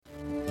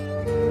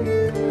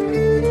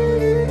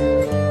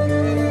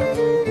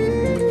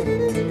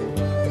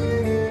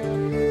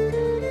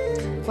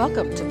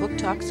Welcome to Book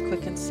Talks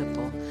Quick and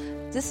Simple.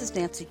 This is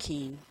Nancy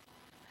Keene.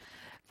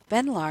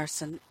 Ben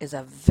Larson is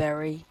a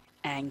very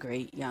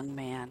angry young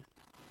man.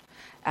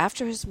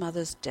 After his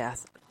mother's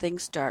death,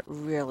 things start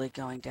really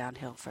going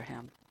downhill for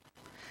him.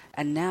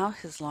 And now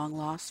his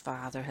long-lost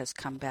father has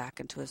come back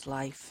into his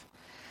life.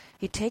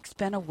 He takes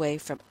Ben away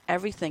from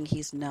everything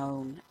he's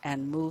known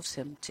and moves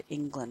him to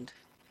England.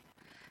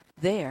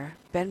 There,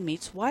 Ben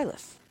meets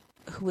Wylif,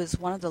 who is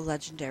one of the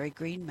legendary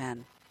Green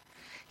Men.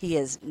 He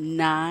is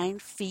 9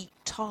 feet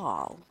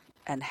tall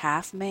and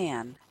half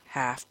man,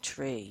 half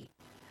tree.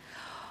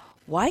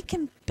 Why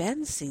can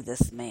Ben see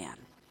this man?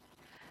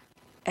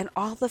 And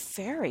all the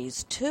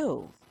fairies,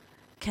 too.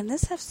 Can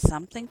this have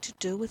something to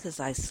do with his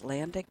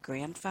Icelandic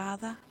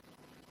grandfather?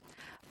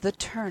 The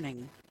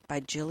Turning by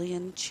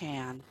Gillian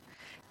Chan,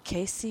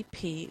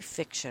 KCP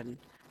Fiction,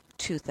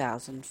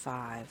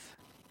 2005.